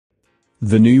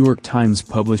The New York Times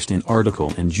published an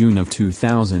article in June of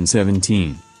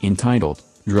 2017, entitled,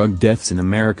 "Drug Deaths in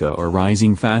America Are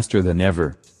Rising Faster Than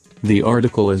Ever." The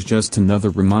article is just another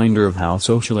reminder of how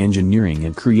social engineering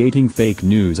and creating fake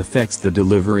news affects the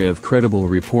delivery of credible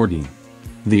reporting.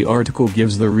 The article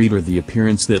gives the reader the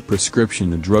appearance that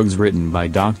prescription drugs written by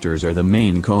doctors are the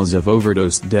main cause of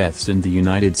overdose deaths in the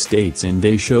United States, and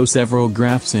they show several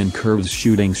graphs and curves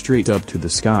shooting straight up to the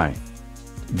sky.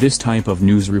 This type of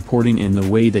news reporting, in the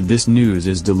way that this news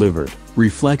is delivered,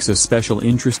 reflects a special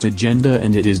interest agenda,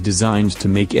 and it is designed to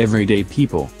make everyday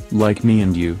people, like me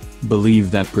and you, believe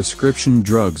that prescription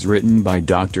drugs written by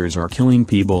doctors are killing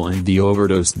people and the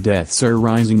overdose deaths are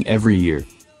rising every year.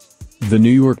 The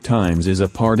New York Times is a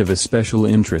part of a special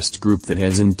interest group that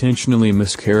has intentionally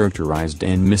mischaracterized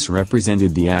and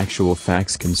misrepresented the actual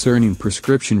facts concerning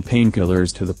prescription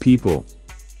painkillers to the people.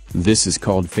 This is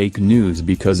called fake news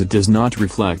because it does not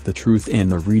reflect the truth,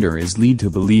 and the reader is led to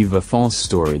believe a false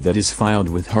story that is filed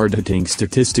with hard-hitting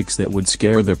statistics that would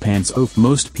scare the pants off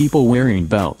most people wearing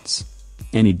belts.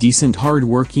 Any decent,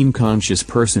 hard-working, conscious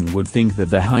person would think that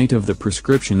the height of the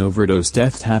prescription overdose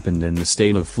deaths happened in the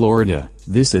state of Florida.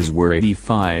 This is where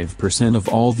 85% of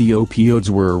all the opioids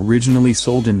were originally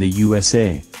sold in the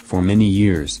USA, for many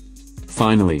years.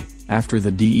 Finally, after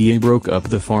the DEA broke up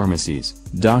the pharmacies,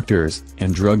 doctors,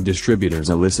 and drug distributors'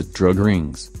 illicit drug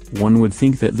rings, one would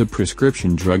think that the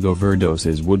prescription drug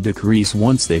overdoses would decrease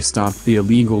once they stopped the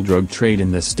illegal drug trade in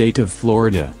the state of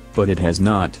Florida, but it has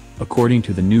not, according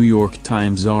to the New York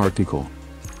Times article.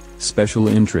 Special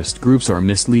interest groups are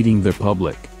misleading the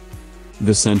public.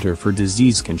 The Center for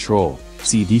Disease Control,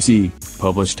 CDC,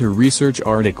 published a research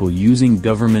article using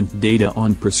government data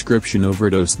on prescription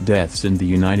overdose deaths in the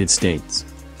United States.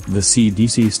 The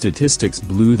CDC statistics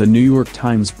blew the New York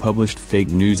Times published fake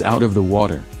news out of the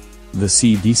water. The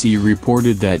CDC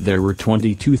reported that there were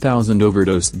 22,000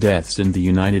 overdose deaths in the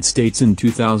United States in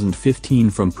 2015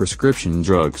 from prescription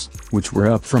drugs, which were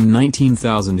up from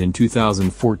 19,000 in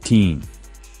 2014.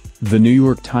 The New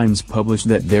York Times published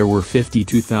that there were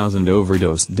 52,000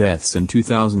 overdose deaths in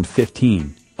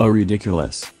 2015, a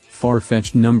ridiculous,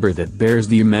 far-fetched number that bears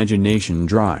the imagination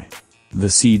dry. The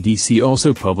CDC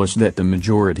also published that the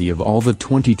majority of all the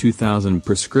 22,000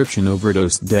 prescription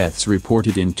overdose deaths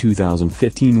reported in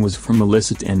 2015 was from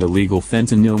illicit and illegal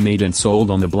fentanyl made and sold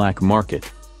on the black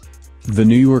market. The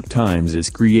New York Times is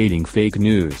creating fake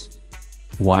news.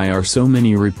 Why are so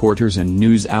many reporters and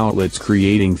news outlets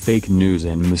creating fake news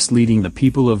and misleading the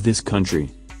people of this country?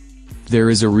 There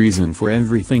is a reason for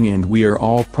everything, and we are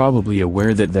all probably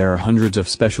aware that there are hundreds of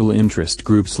special interest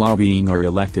groups lobbying our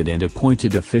elected and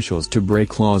appointed officials to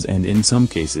break laws and, in some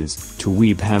cases, to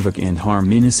weep havoc and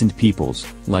harm innocent peoples,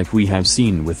 like we have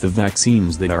seen with the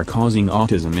vaccines that are causing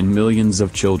autism in millions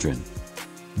of children.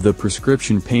 The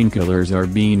prescription painkillers are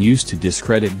being used to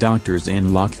discredit doctors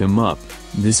and lock them up.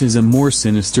 This is a more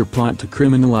sinister plot to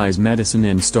criminalize medicine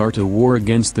and start a war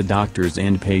against the doctors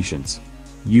and patients.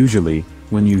 Usually,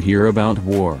 when you hear about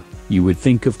war, you would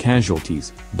think of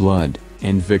casualties, blood,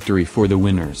 and victory for the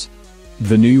winners.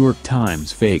 The New York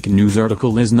Times fake news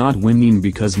article is not winning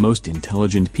because most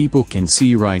intelligent people can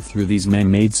see right through these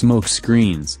man-made smoke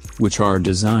screens, which are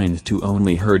designed to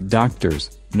only hurt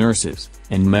doctors, nurses,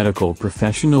 and medical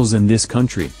professionals in this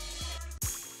country.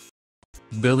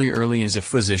 Billy Earley is a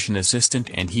physician assistant,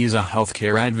 and he is a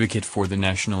healthcare advocate for the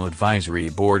National Advisory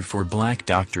Board for Black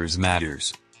Doctors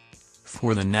Matters.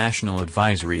 For the National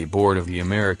Advisory Board of the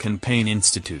American Pain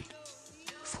Institute.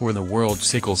 For the World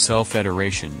Sickle Cell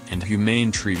Federation and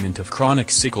Humane Treatment of Chronic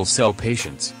Sickle Cell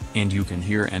Patients, and you can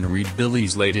hear and read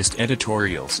Billy's latest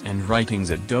editorials and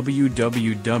writings at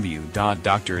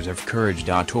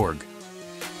www.doctorsofcourage.org.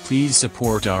 Please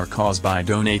support our cause by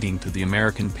donating to the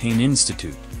American Pain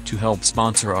Institute, to help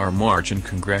sponsor our march and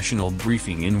congressional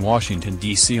briefing in Washington,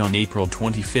 D.C. on April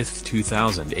 25,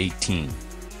 2018.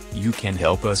 You can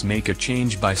help us make a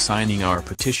change by signing our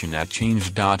petition at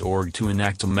change.org to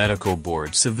enact a medical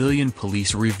board civilian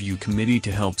police review committee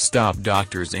to help stop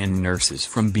doctors and nurses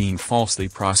from being falsely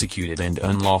prosecuted and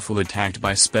unlawfully attacked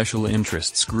by special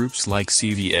interests groups like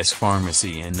CVS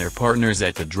Pharmacy and their partners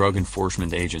at the drug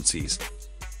enforcement agencies.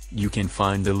 You can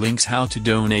find the links how to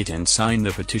donate and sign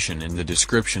the petition in the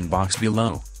description box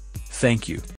below. Thank you.